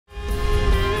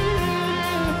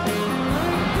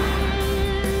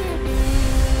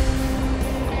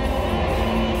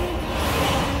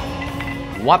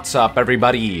What's up,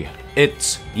 everybody?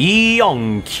 It's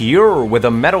Young here with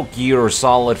a Metal Gear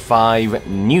Solid 5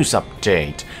 news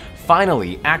update.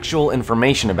 Finally, actual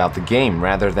information about the game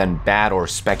rather than bad or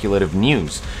speculative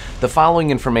news. The following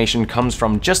information comes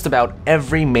from just about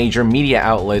every major media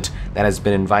outlet that has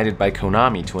been invited by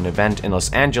Konami to an event in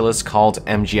Los Angeles called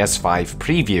MGS5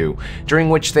 Preview,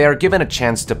 during which they are given a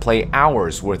chance to play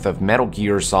hours worth of Metal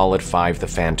Gear Solid 5 The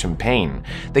Phantom Pain.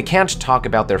 They can't talk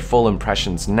about their full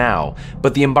impressions now,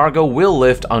 but the embargo will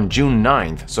lift on June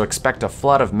 9th, so expect a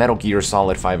flood of Metal Gear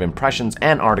Solid 5 impressions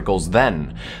and articles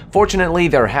then. Fortunately,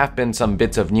 there have been some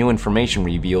bits of new information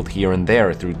revealed here and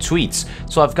there through tweets,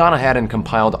 so I've gone ahead and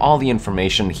compiled all the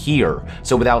information here.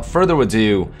 So without further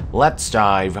ado, let's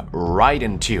dive right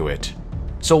into it.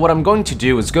 So what I'm going to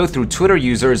do is go through Twitter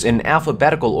users in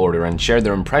alphabetical order and share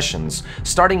their impressions,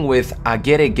 starting with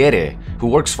Agueregere, who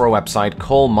works for a website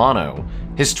Col Mono.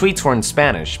 His tweets were in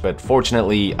Spanish, but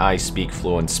fortunately I speak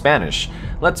fluent Spanish.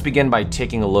 Let's begin by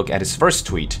taking a look at his first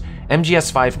tweet.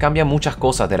 MGS5 cambia muchas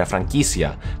cosas de la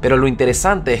franquicia, pero lo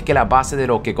interesante es que la base de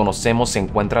lo que conocemos se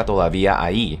encuentra todavía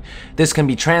ahí. This can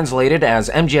be translated as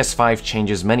MGS5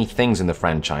 changes many things in the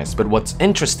franchise, but what's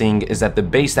interesting is that the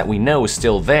base that we know is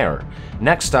still there.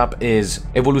 Next up is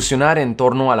evolucionar en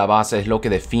torno a la base es lo que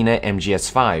define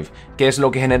MGS5, que es lo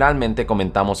que generalmente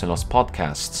comentamos en los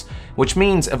podcasts. Which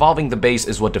means evolving the base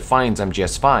is what defines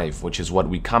MGS5, which is what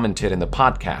we commented in the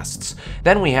podcasts.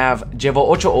 Then we have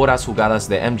llevo 8 horas jugadas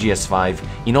de MGS5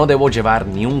 y no debo llevar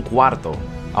ni un cuarto.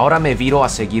 Ahora me viro a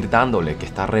seguir dándole, que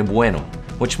está re bueno.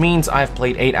 Which means I've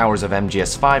played 8 hours of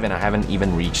MGS5 and I haven't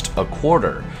even reached a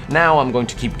quarter. Now I'm going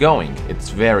to keep going, it's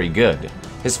very good.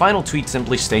 His final tweet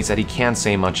simply states that he can't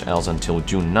say much else until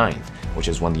June 9th, which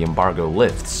is when the embargo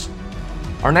lifts.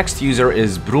 Our next user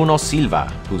is Bruno Silva,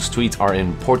 whose tweets are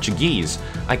in Portuguese.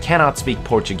 I cannot speak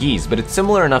Portuguese, but it's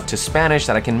similar enough to Spanish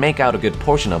that I can make out a good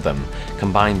portion of them.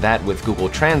 Combine that with Google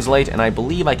Translate, and I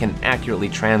believe I can accurately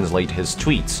translate his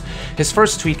tweets. His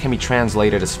first tweet can be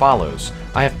translated as follows.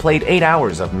 I have played 8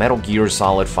 hours of Metal Gear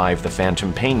Solid 5 The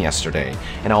Phantom Pain yesterday,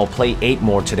 and I will play 8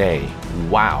 more today.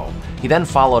 Wow. He then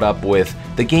followed up with,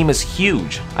 the game is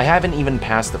huge. I haven't even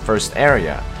passed the first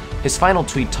area. His final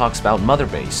tweet talks about Mother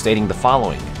Base, stating the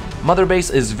following. Mother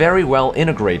Base is very well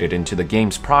integrated into the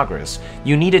game's progress.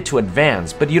 You need it to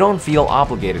advance, but you don't feel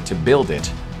obligated to build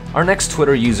it. Our next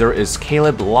Twitter user is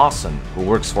Caleb Lawson, who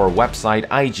works for website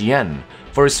IGN.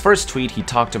 For his first tweet, he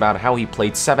talked about how he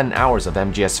played 7 hours of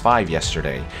MGS5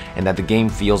 yesterday, and that the game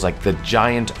feels like the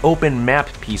giant open map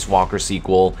Peace Walker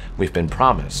sequel we've been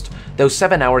promised. Those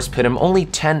 7 hours put him only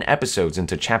 10 episodes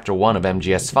into Chapter 1 of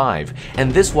MGS5,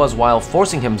 and this was while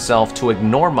forcing himself to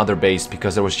ignore Mother Base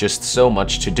because there was just so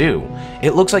much to do.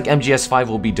 It looks like MGS5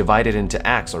 will be divided into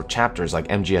acts or chapters like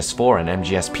MGS4 and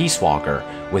MGS Peace Walker,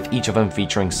 with each of them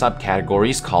featuring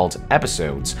subcategories called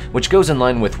episodes, which goes in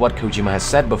line with what Kojima has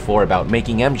said before about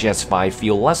making MGS5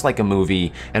 feel less like a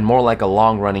movie and more like a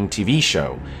long-running TV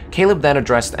show. Caleb then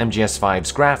addressed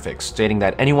MGS5's graphics, stating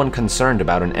that anyone concerned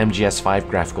about an MGS5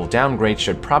 graphical downgrade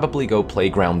should probably go play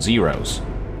Ground Zeroes.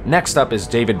 Next up is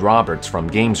David Roberts from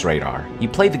Games Radar. He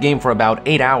played the game for about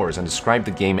 8 hours and described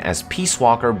the game as Peace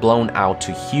Walker blown out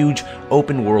to huge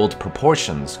open-world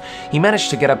proportions. He managed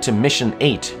to get up to Mission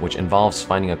 8, which involves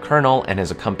finding a colonel and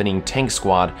his accompanying tank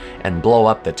squad and blow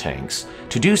up the tanks.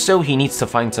 To do so, he needs to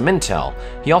find some intel.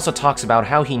 He also talks about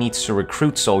how he needs to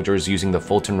recruit soldiers using the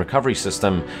Fulton recovery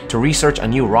system to research a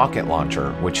new rocket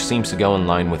launcher, which seems to go in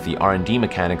line with the R&D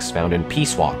mechanics found in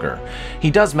Peace Walker. He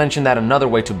does mention that another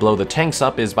way to blow the tanks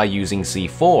up is by using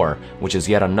C4, which is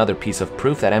yet another piece of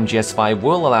proof that MGS5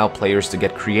 will allow players to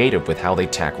get creative with how they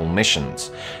tackle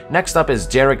missions. Next up is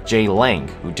Derek J. Lang,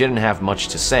 who didn't have much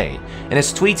to say. In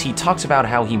his tweets, he talks about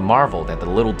how he marveled at the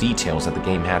little details that the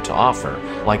game had to offer,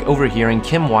 like overhearing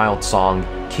Kim Wilde's song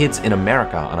Kids in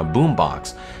America on a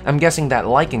boombox. I'm guessing that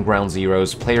like in Ground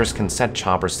Zeroes, players can set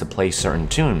choppers to play certain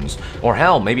tunes. Or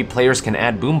hell, maybe players can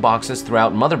add boomboxes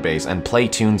throughout Mother Base and play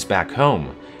tunes back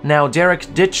home. Now,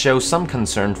 Derek did show some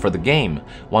concern for the game,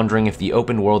 wondering if the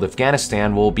open world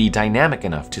Afghanistan will be dynamic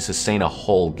enough to sustain a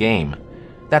whole game.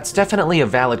 That's definitely a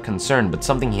valid concern, but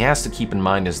something he has to keep in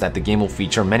mind is that the game will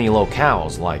feature many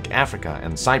locales like Africa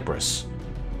and Cyprus.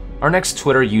 Our next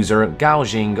Twitter user, Gao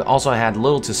Jing, also had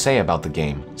little to say about the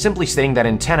game, simply stating that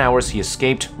in 10 hours he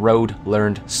escaped, rode,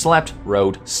 learned, slept,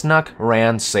 rode, snuck,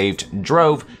 ran, saved,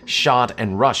 drove, shot,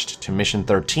 and rushed to Mission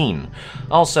 13.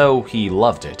 Also, he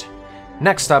loved it.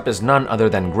 Next up is none other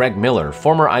than Greg Miller,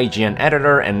 former IGN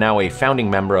editor and now a founding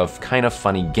member of Kinda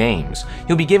Funny Games.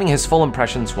 He'll be giving his full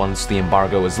impressions once the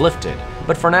embargo is lifted,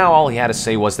 but for now all he had to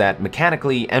say was that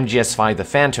mechanically MGS5 The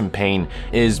Phantom Pain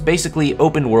is basically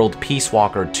open world Peace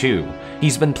Walker 2.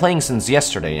 He's been playing since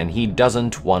yesterday and he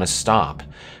doesn't want to stop.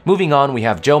 Moving on, we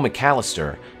have Joe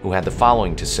McAllister, who had the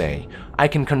following to say: I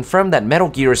can confirm that Metal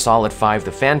Gear Solid 5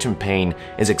 The Phantom Pain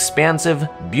is expansive,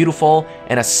 beautiful,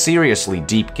 and a seriously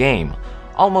deep game.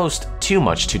 Almost too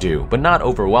much to do, but not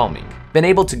overwhelming. Been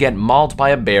able to get mauled by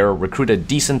a bear, recruit a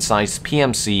decent-sized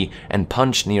PMC, and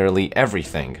punch nearly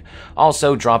everything.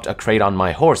 Also dropped a crate on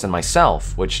my horse and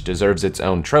myself, which deserves its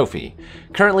own trophy.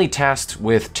 Currently tasked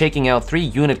with taking out 3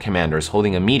 unit commanders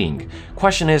holding a meeting.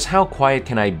 Question is, how quiet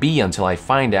can I be until I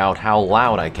find out how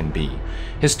loud I can be?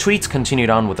 His tweets continued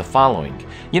on with the following: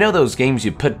 you know those games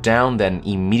you put down then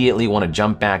immediately want to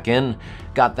jump back in?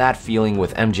 Got that feeling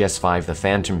with MGS5 The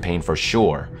Phantom Pain for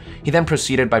sure. He then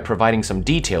proceeded by providing some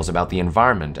details about the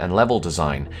environment and level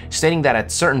design, stating that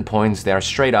at certain points they are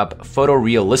straight up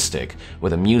photorealistic,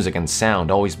 with the music and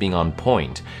sound always being on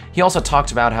point. He also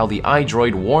talked about how the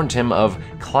iDroid warned him of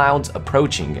clouds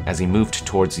approaching as he moved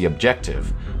towards the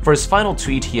objective. For his final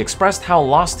tweet, he expressed how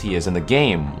lost he is in the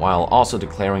game, while also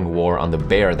declaring war on the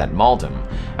bear that mauled him.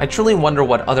 I truly wonder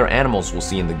what other animals we'll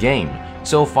see in the game.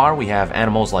 So far, we have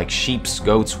animals like sheep,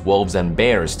 goats, wolves, and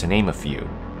bears, to name a few.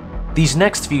 These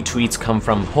next few tweets come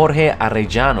from Jorge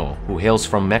Arellano, who hails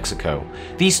from Mexico.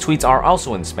 These tweets are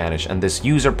also in Spanish, and this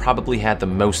user probably had the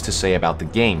most to say about the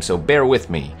game, so bear with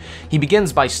me. He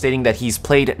begins by stating that he's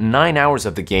played 9 hours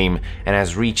of the game and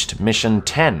has reached mission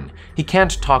 10. He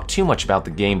can't talk too much about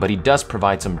the game, but he does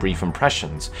provide some brief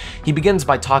impressions. He begins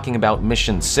by talking about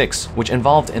mission 6, which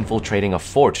involved infiltrating a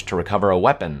fort to recover a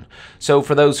weapon. So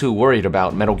for those who worried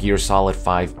about Metal Gear Solid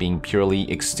 5 being purely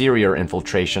exterior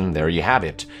infiltration, there you have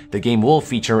it. The game will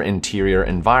feature interior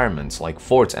environments like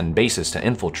forts and bases to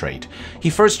infiltrate. He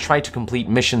first tried to complete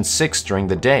mission 6 during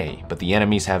the day, but the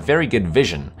enemies have very good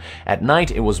vision. At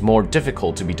night it was more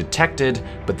difficult to be detected,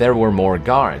 but there were more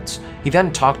guards. He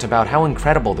then talked about how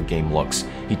incredible the game looks.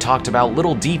 He talked about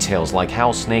little details like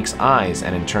how Snake's eyes,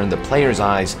 and in turn the player's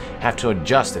eyes, have to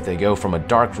adjust if they go from a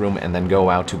dark room and then go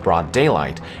out to broad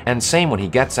daylight, and same when he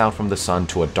gets out from the sun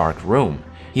to a dark room.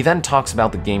 He then talks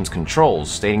about the game's controls,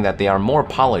 stating that they are more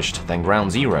polished than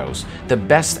Ground Zeroes, the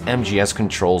best MGS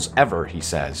controls ever, he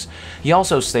says. He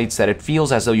also states that it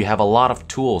feels as though you have a lot of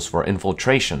tools for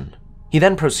infiltration. He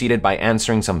then proceeded by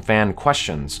answering some fan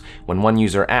questions. When one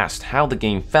user asked how the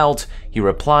game felt, he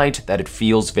replied that it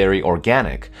feels very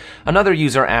organic. Another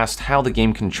user asked how the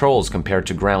game controls compared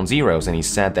to Ground Zeroes, and he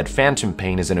said that Phantom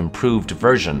Pain is an improved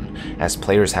version. As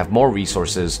players have more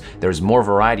resources, there's more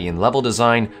variety in level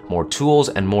design, more tools,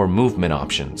 and more movement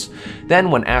options. Then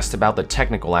when asked about the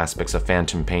technical aspects of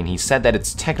Phantom Pain, he said that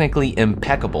it's technically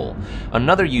impeccable.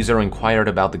 Another user inquired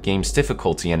about the game's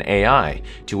difficulty and AI,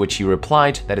 to which he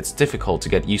replied that it's difficult to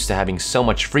get used to having so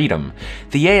much freedom.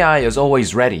 The AI is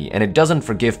always ready, and it doesn't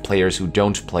forgive players who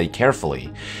don't play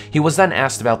carefully. He was then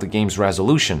asked about the game's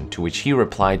resolution, to which he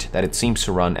replied that it seems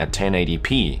to run at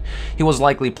 1080p. He was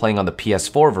likely playing on the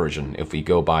PS4 version, if we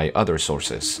go by other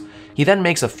sources. He then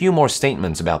makes a few more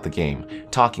statements about the game,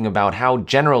 talking about how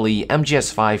generally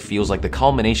MGS5 feels like the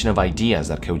culmination of ideas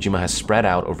that Kojima has spread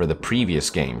out over the previous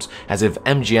games, as if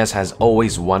MGS has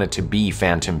always wanted to be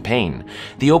Phantom Pain.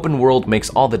 The open world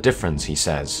makes all the difference, he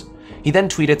says. He then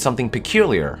tweeted something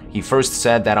peculiar. He first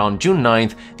said that on June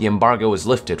 9th, the embargo is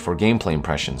lifted for gameplay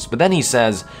impressions, but then he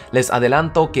says, "Les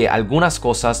adelanto que algunas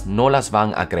cosas no las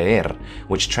van a creer,"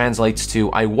 which translates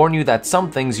to, "I warn you that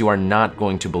some things you are not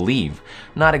going to believe."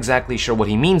 Not exactly sure what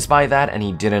he means by that, and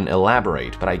he didn't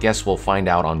elaborate, but I guess we'll find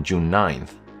out on June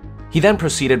 9th. He then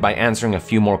proceeded by answering a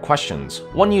few more questions.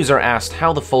 One user asked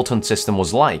how the Fulton system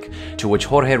was like, to which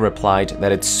Jorge replied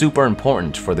that it's super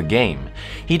important for the game.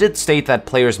 He did state that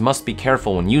players must be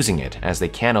careful when using it, as they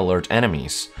can alert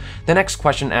enemies. The next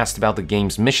question asked about the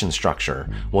game's mission structure.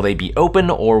 Will they be open,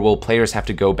 or will players have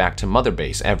to go back to Mother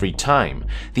Base every time?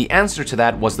 The answer to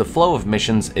that was the flow of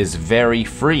missions is very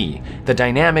free. The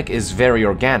dynamic is very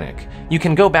organic. You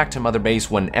can go back to Mother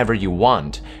Base whenever you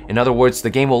want. In other words, the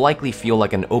game will likely feel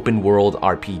like an open world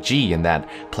RPG in that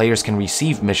players can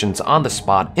receive missions on the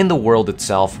spot in the world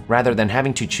itself rather than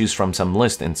having to choose from some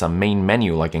list in some main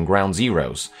menu like in Ground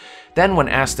Zeroes. Then when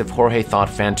asked if Jorge thought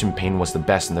Phantom Pain was the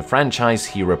best in the franchise,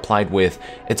 he replied with,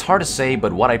 "It's hard to say,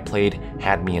 but what I played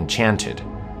had me enchanted."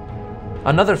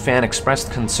 Another fan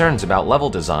expressed concerns about level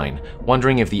design,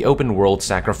 wondering if the open world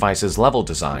sacrifices level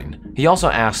design. He also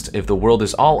asked if the world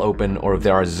is all open or if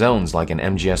there are zones like in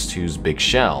MGS2's Big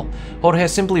Shell. Jorge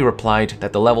simply replied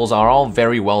that the levels are all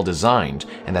very well designed,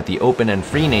 and that the open and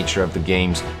free nature of the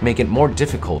games make it more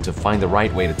difficult to find the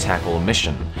right way to tackle a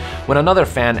mission. When another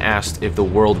fan asked if the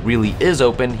world really is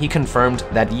open, he confirmed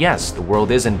that yes, the world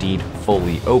is indeed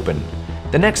fully open.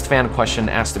 The next fan question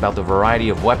asked about the variety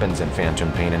of weapons in Phantom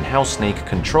Pain and how Snake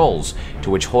controls, to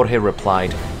which Jorge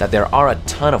replied that there are a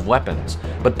ton of weapons,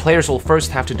 but players will first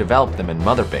have to develop them in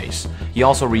Mother Base. He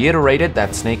also reiterated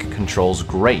that Snake controls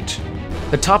great.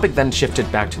 The topic then shifted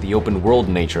back to the open world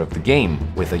nature of the game,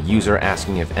 with a user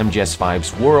asking if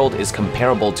MGS5's world is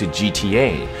comparable to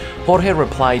GTA. Jorge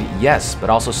replied yes, but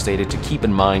also stated to keep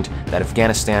in mind that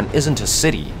Afghanistan isn't a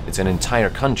city, it's an entire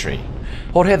country.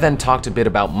 Jorge then talked a bit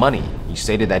about money. He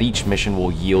stated that each mission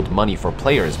will yield money for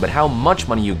players, but how much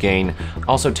money you gain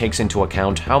also takes into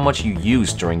account how much you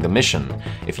use during the mission.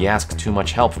 If you ask too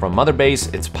much help from Mother Base,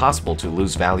 it's possible to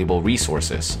lose valuable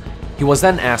resources. He was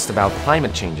then asked about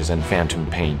climate changes in Phantom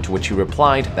Pain, to which he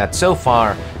replied that so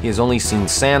far he has only seen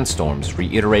sandstorms,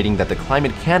 reiterating that the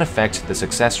climate can affect the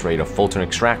success rate of Fulton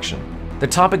extraction. The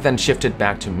topic then shifted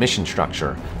back to mission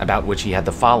structure, about which he had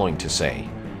the following to say.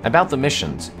 About the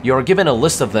missions, you are given a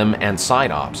list of them and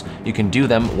side ops. You can do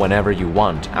them whenever you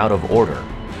want, out of order.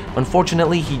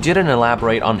 Unfortunately, he didn't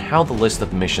elaborate on how the list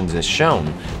of missions is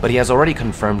shown, but he has already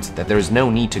confirmed that there is no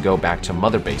need to go back to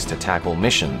Mother Base to tackle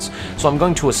missions, so I'm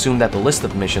going to assume that the list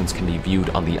of missions can be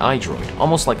viewed on the iDroid,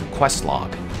 almost like a quest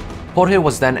log. Jorge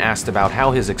was then asked about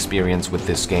how his experience with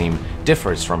this game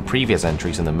differs from previous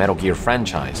entries in the Metal Gear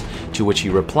franchise, to which he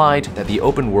replied that the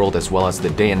open world as well as the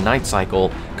day and night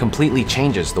cycle completely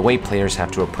changes the way players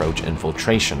have to approach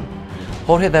infiltration.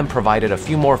 Jorge then provided a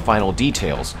few more final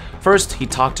details. First, he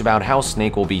talked about how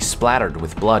Snake will be splattered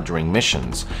with blood during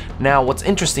missions. Now, what's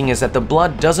interesting is that the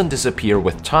blood doesn't disappear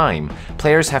with time.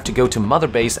 Players have to go to Mother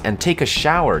Base and take a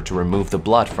shower to remove the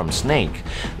blood from Snake.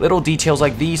 Little details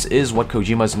like these is what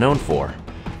Kojima is known for.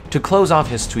 To close off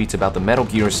his tweets about the Metal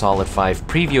Gear Solid 5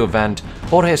 preview event,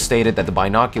 Jorge stated that the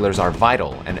binoculars are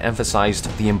vital and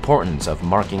emphasized the importance of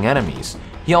marking enemies.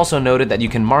 He also noted that you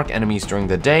can mark enemies during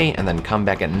the day and then come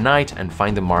back at night and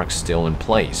find the marks still in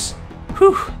place.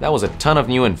 Whew, that was a ton of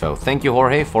new info. Thank you,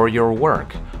 Jorge, for your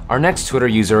work. Our next Twitter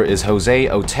user is Jose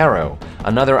Otero,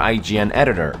 another IGN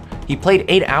editor. He played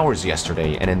 8 hours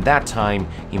yesterday, and in that time,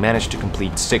 he managed to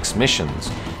complete 6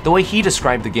 missions. The way he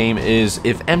described the game is,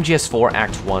 if MGS4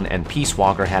 Act 1 and Peace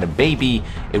Walker had a baby,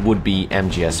 it would be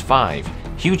MGS5.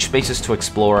 Huge spaces to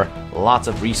explore, lots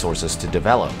of resources to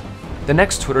develop. The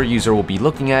next Twitter user we'll be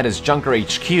looking at is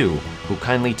JunkerHQ, who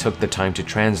kindly took the time to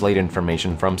translate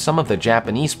information from some of the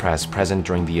Japanese press present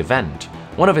during the event.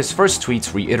 One of his first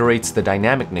tweets reiterates the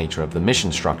dynamic nature of the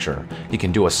mission structure. You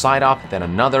can do a side op, then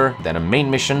another, then a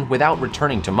main mission without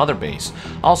returning to Mother Base.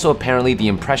 Also, apparently the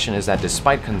impression is that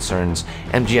despite concerns,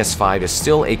 MGS5 is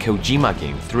still a Kojima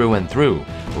game through and through,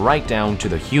 right down to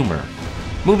the humor.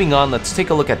 Moving on, let's take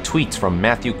a look at tweets from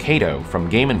Matthew Cato from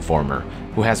Game Informer,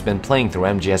 who has been playing through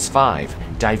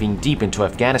MGS5, diving deep into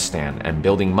Afghanistan and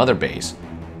building Mother Base.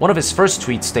 One of his first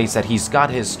tweets states that he's got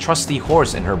his trusty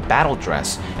horse in her battle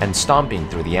dress and stomping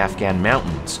through the Afghan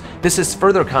mountains. This is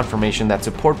further confirmation that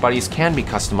support buddies can be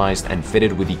customized and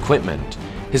fitted with equipment.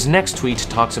 His next tweet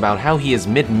talks about how he is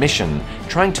mid-mission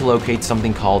trying to locate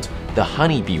something called the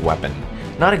honeybee weapon.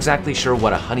 Not exactly sure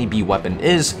what a honeybee weapon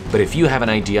is, but if you have an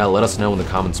idea, let us know in the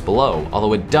comments below,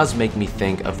 although it does make me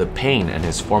think of the Pain and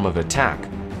his form of attack.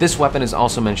 This weapon is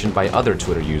also mentioned by other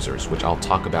Twitter users, which I'll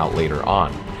talk about later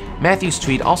on. Matthew's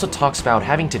tweet also talks about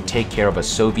having to take care of a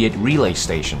Soviet relay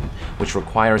station, which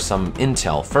requires some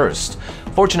intel first.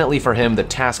 Fortunately for him, the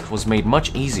task was made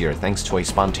much easier thanks to a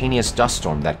spontaneous dust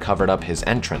storm that covered up his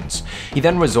entrance. He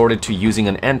then resorted to using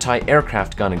an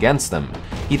anti-aircraft gun against them.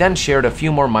 He then shared a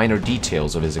few more minor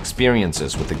details of his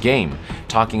experiences with the game,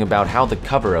 talking about how the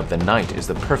cover of the night is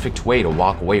the perfect way to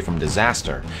walk away from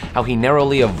disaster, how he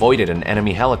narrowly avoided an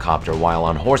enemy helicopter while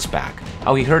on horseback,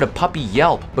 how he heard a puppy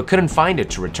yelp but couldn't find it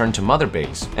to return to Mother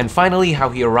Base, and finally how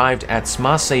he arrived at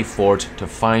Smase Fort to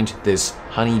find this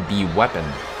honeybee weapon.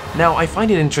 Now, I find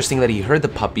it interesting that he heard the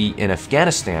puppy in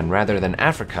Afghanistan rather than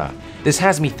Africa. This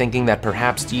has me thinking that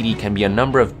perhaps DD can be a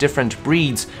number of different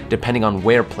breeds depending on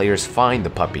where players find the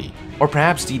puppy. Or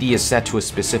perhaps DD is set to a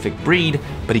specific breed,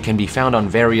 but he can be found on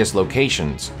various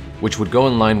locations, which would go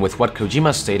in line with what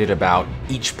Kojima stated about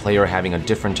each player having a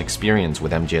different experience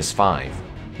with MGS5.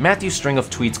 Matthew's string of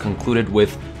tweets concluded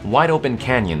with, "Wide open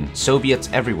canyon, Soviets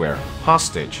everywhere,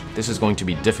 hostage, this is going to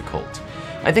be difficult."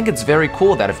 I think it's very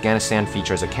cool that Afghanistan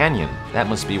features a canyon. That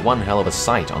must be one hell of a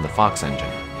sight on the Fox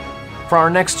engine. For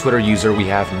our next Twitter user, we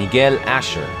have Miguel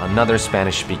Asher, another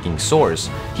Spanish-speaking source.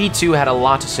 He too had a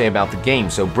lot to say about the game,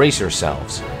 so brace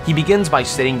yourselves. He begins by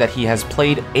stating that he has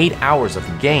played 8 hours of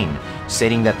the game,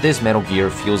 stating that this Metal Gear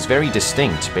feels very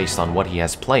distinct based on what he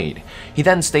has played. He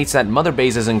then states that Mother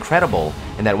Base is incredible,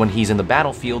 and that when he's in the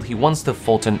battlefield, he wants to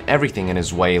Fulton everything in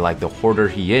his way like the hoarder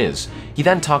he is. He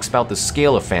then talks about the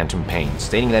scale of Phantom Pain,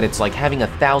 stating that it's like having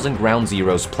 1,000 Ground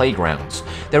Zeroes playgrounds.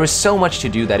 There is so much to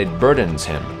do that it burdens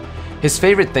him. His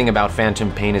favorite thing about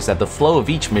Phantom Pain is that the flow of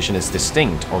each mission is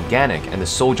distinct, organic, and the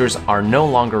soldiers are no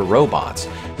longer robots.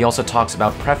 He also talks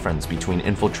about preference between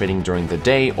infiltrating during the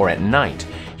day or at night.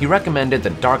 He recommended the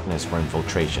darkness for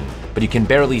infiltration, but you can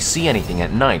barely see anything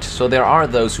at night, so there are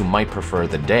those who might prefer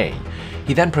the day.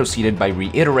 He then proceeded by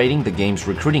reiterating the game's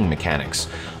recruiting mechanics.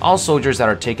 All soldiers that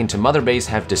are taken to Mother Base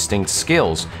have distinct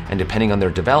skills, and depending on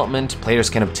their development, players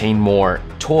can obtain more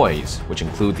toys, which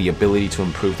include the ability to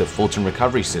improve the Fulton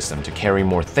recovery system to carry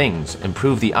more things,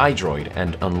 improve the iDroid,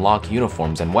 and unlock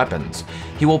uniforms and weapons.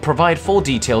 He will provide full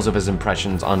details of his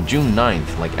impressions on June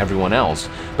 9th, like everyone else,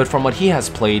 but from what he has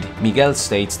played, Miguel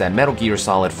states that Metal Gear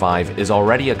Solid 5 is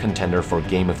already a contender for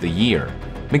Game of the Year.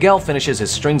 Miguel finishes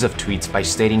his strings of tweets by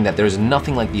stating that there's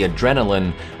nothing like the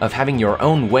adrenaline of having your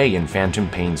own way in Phantom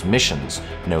Pain's missions.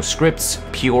 No scripts,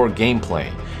 pure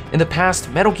gameplay. In the past,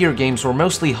 Metal Gear games were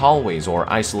mostly hallways or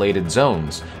isolated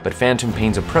zones, but Phantom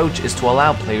Pain's approach is to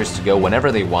allow players to go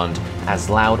whenever they want, as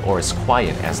loud or as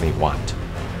quiet as they want.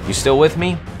 You still with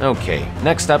me? Okay,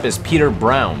 next up is Peter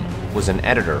Brown, was an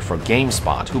editor for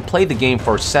GameSpot who played the game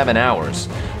for 7 hours.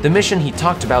 The mission he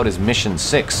talked about is Mission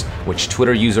 6, which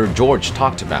Twitter user George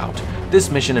talked about.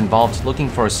 This mission involved looking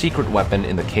for a secret weapon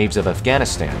in the caves of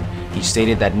Afghanistan. He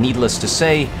stated that, needless to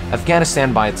say,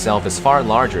 Afghanistan by itself is far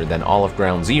larger than all of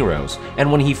Ground Zeroes, and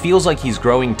when he feels like he's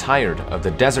growing tired of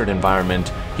the desert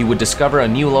environment, he would discover a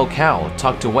new locale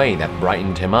tucked away that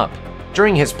brightened him up.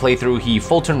 During his playthrough, he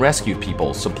Fulton rescued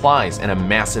people, supplies, and a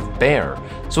massive bear,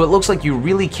 so it looks like you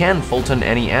really can Fulton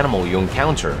any animal you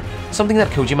encounter. Something that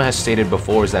Kojima has stated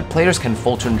before is that players can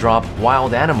Fulton drop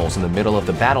wild animals in the middle of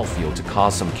the battlefield to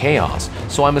cause some chaos,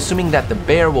 so I'm assuming that the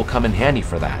bear will come in handy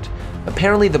for that.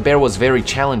 Apparently the bear was very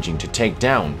challenging to take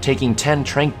down, taking 10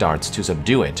 tranq darts to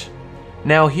subdue it.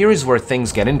 Now here is where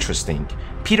things get interesting.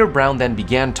 Peter Brown then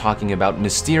began talking about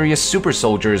mysterious super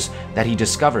soldiers that he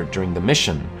discovered during the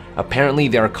mission. Apparently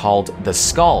they are called the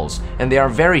Skulls, and they are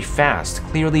very fast,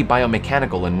 clearly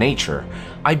biomechanical in nature.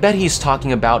 I bet he's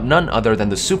talking about none other than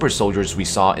the super soldiers we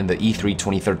saw in the E3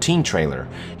 2013 trailer.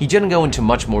 He didn't go into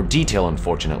much more detail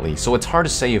unfortunately, so it's hard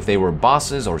to say if they were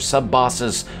bosses or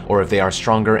sub-bosses, or if they are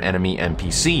stronger enemy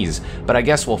NPCs, but I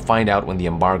guess we'll find out when the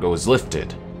embargo is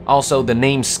lifted. Also, the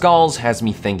name Skulls has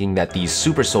me thinking that these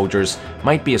super soldiers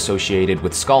might be associated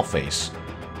with Skullface.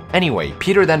 Anyway,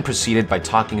 Peter then proceeded by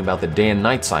talking about the day and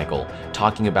night cycle,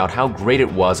 talking about how great it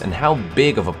was and how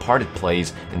big of a part it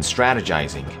plays in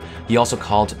strategizing. He also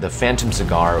called the Phantom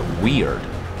Cigar weird.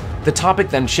 The topic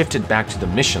then shifted back to the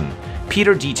mission.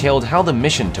 Peter detailed how the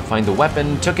mission to find the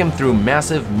weapon took him through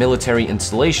massive military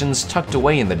installations tucked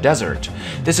away in the desert.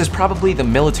 This is probably the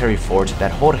military fort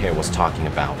that Jorge was talking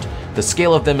about. The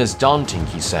scale of them is daunting,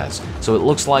 he says, so it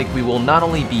looks like we will not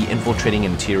only be infiltrating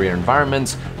interior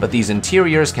environments, but these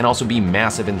interiors can also be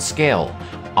massive in scale.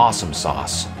 Awesome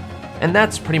sauce. And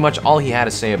that's pretty much all he had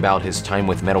to say about his time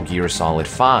with Metal Gear Solid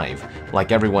 5.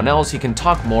 Like everyone else, he can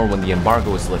talk more when the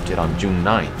embargo is lifted on June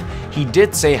 9th. He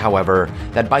did say, however,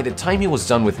 that by the time he was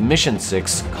done with Mission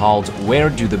 6, called Where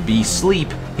Do the Bees Sleep,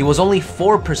 he was only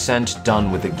 4%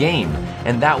 done with the game,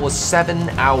 and that was 7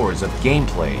 hours of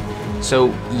gameplay.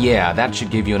 So yeah, that should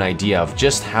give you an idea of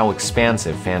just how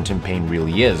expansive Phantom Pain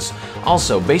really is.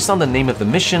 Also, based on the name of the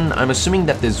mission, I'm assuming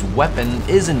that this weapon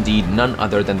is indeed none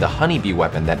other than the honeybee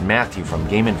weapon that Matthew from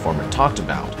Game Informer talked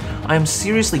about. I'm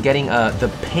seriously getting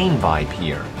the Pain vibe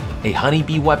here. A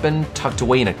honeybee weapon tucked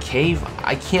away in a cave?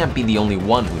 I can't be the only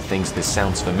one who thinks this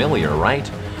sounds familiar, right?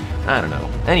 I don't know.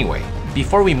 Anyway,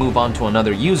 before we move on to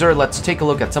another user, let's take a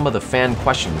look at some of the fan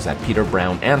questions that Peter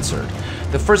Brown answered.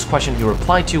 The first question he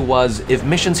replied to was if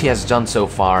missions he has done so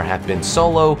far have been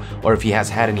solo, or if he has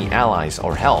had any allies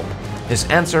or help. His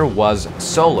answer was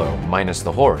solo, minus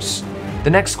the horse. The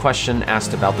next question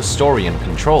asked about the story and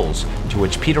controls, to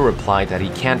which Peter replied that he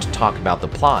can't talk about the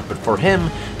plot, but for him,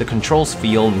 the controls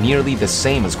feel nearly the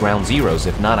same as Ground Zeroes,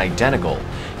 if not identical.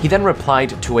 He then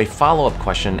replied to a follow-up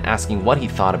question asking what he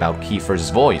thought about Kiefer's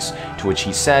voice, to which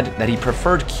he said that he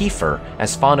preferred Kiefer,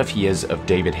 as fond as he is of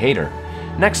David Hayter.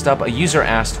 Next up, a user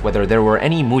asked whether there were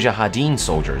any Mujahideen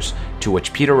soldiers, to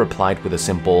which Peter replied with a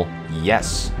simple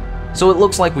yes. So it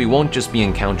looks like we won't just be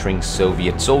encountering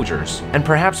Soviet soldiers, and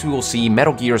perhaps we will see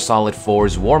Metal Gear Solid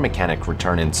 4's war mechanic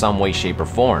return in some way, shape, or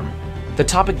form. The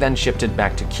topic then shifted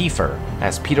back to Kiefer,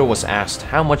 as Peter was asked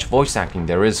how much voice acting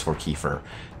there is for Kiefer.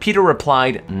 Peter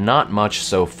replied, "Not much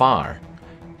so far."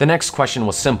 The next question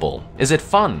was simple: is it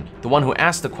fun? The one who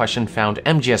asked the question found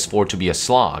MGS4 to be a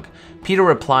slog. Peter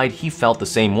replied he felt the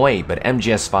same way, but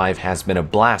MGS5 has been a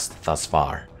blast thus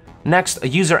far. Next, a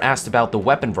user asked about the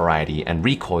weapon variety and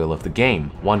recoil of the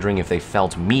game, wondering if they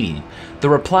felt meaty. The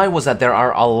reply was that there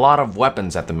are a lot of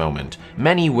weapons at the moment,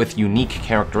 many with unique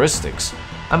characteristics.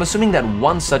 I'm assuming that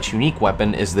one such unique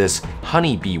weapon is this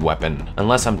honeybee weapon,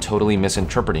 unless I'm totally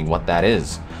misinterpreting what that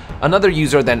is. Another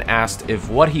user then asked if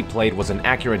what he played was an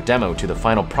accurate demo to the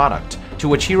final product, to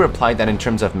which he replied that in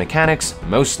terms of mechanics,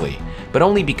 mostly, but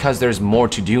only because there's more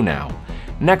to do now.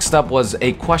 Next up was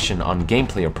a question on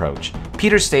gameplay approach.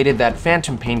 Peter stated that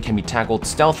Phantom Pain can be tackled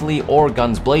stealthily or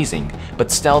guns blazing, but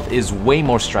stealth is way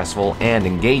more stressful and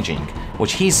engaging,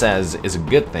 which he says is a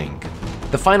good thing.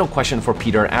 The final question for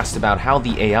Peter asked about how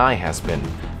the AI has been.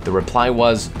 The reply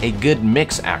was, a good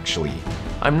mix actually.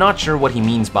 I'm not sure what he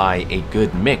means by a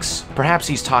good mix. Perhaps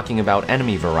he's talking about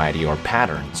enemy variety or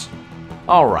patterns.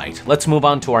 Alright, let's move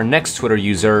on to our next Twitter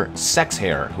user,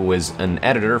 Sexhair, who is an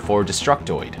editor for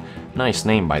Destructoid. Nice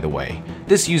name, by the way.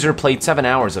 This user played 7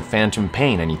 hours of Phantom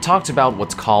Pain, and he talked about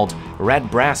what's called Red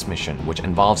Brass Mission, which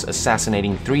involves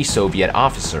assassinating 3 Soviet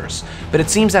officers. But it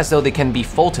seems as though they can be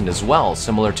Fultoned as well,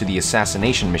 similar to the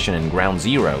assassination mission in Ground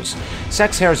Zeroes.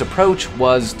 Sexhair's approach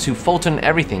was to Fulton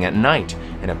everything at night,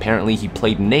 and apparently he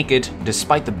played naked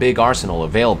despite the big arsenal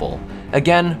available.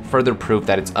 Again, further proof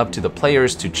that it's up to the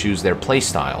players to choose their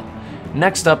playstyle.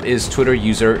 Next up is Twitter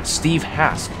user Steve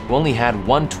Hask, who only had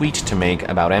one tweet to make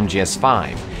about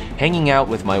MGS5. Hanging out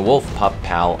with my wolf pup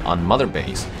pal on Mother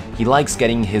Base. He likes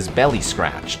getting his belly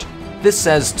scratched. This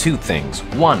says 2 things.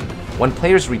 1. When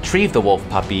players retrieve the wolf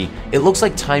puppy, it looks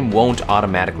like time won't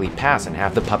automatically pass and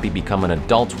have the puppy become an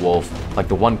adult wolf like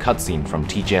the one cutscene from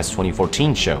TGS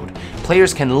 2014 showed.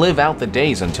 Players can live out the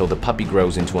days until the puppy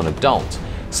grows into an adult.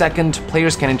 Second,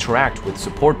 players can interact with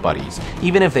support buddies,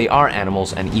 even if they are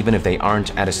animals and even if they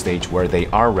aren't at a stage where they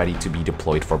are ready to be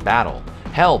deployed for battle.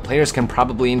 Hell, players can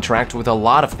probably interact with a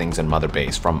lot of things in Mother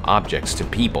Base, from objects to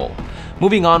people.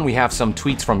 Moving on, we have some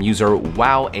tweets from user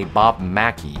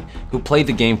WowABobMackey, who played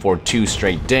the game for 2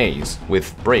 straight days,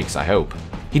 with breaks I hope.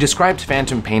 He described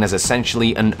Phantom Pain as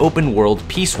essentially an open-world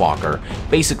Peace Walker,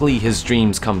 basically his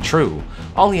dreams come true.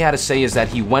 All he had to say is that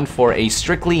he went for a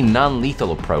strictly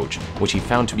non-lethal approach, which he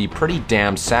found to be pretty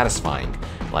damn satisfying.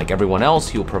 Like everyone else,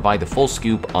 he'll provide the full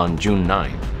scoop on June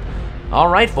 9th.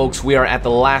 Alright folks, we are at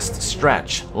the last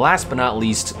stretch. Last but not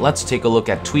least, let's take a look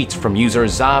at tweets from user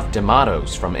Zav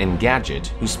Dematos from Engadget,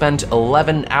 who spent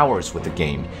 11 hours with the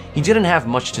game. He didn't have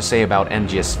much to say about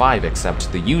MGS5 except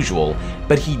the usual,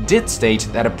 but he did state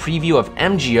that a preview of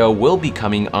MGO will be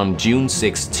coming on June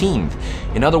 16th.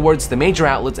 In other words, the major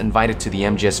outlets invited to the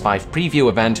MGS5 preview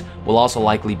event will also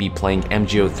likely be playing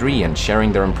MGO3 and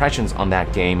sharing their impressions on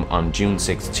that game on June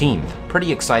 16th.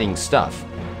 Pretty exciting stuff.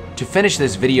 To finish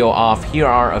this video off, here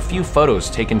are a few photos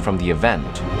taken from the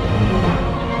event.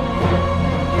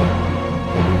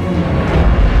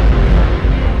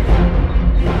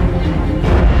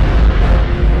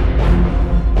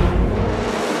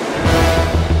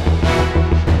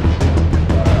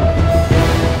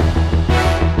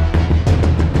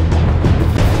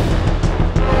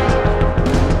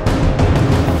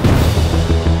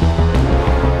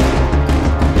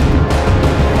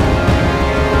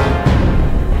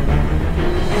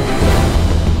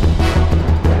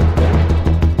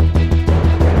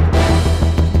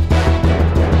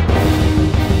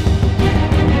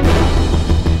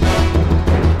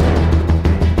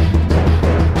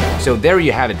 So there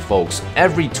you have it folks,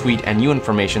 every tweet and new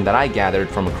information that I gathered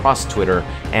from across Twitter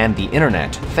and the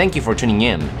internet. Thank you for tuning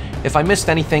in. If I missed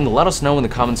anything, let us know in the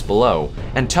comments below,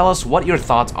 and tell us what your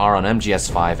thoughts are on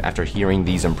MGS5 after hearing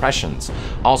these impressions.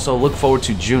 Also, look forward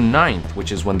to June 9th,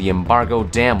 which is when the embargo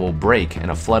dam will break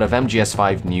and a flood of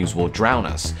MGS5 news will drown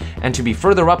us. And to be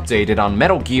further updated on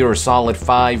Metal Gear Solid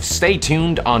 5, stay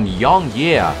tuned on Yong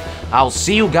Yeah. I'll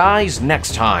see you guys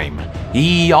next time.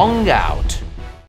 Yong out.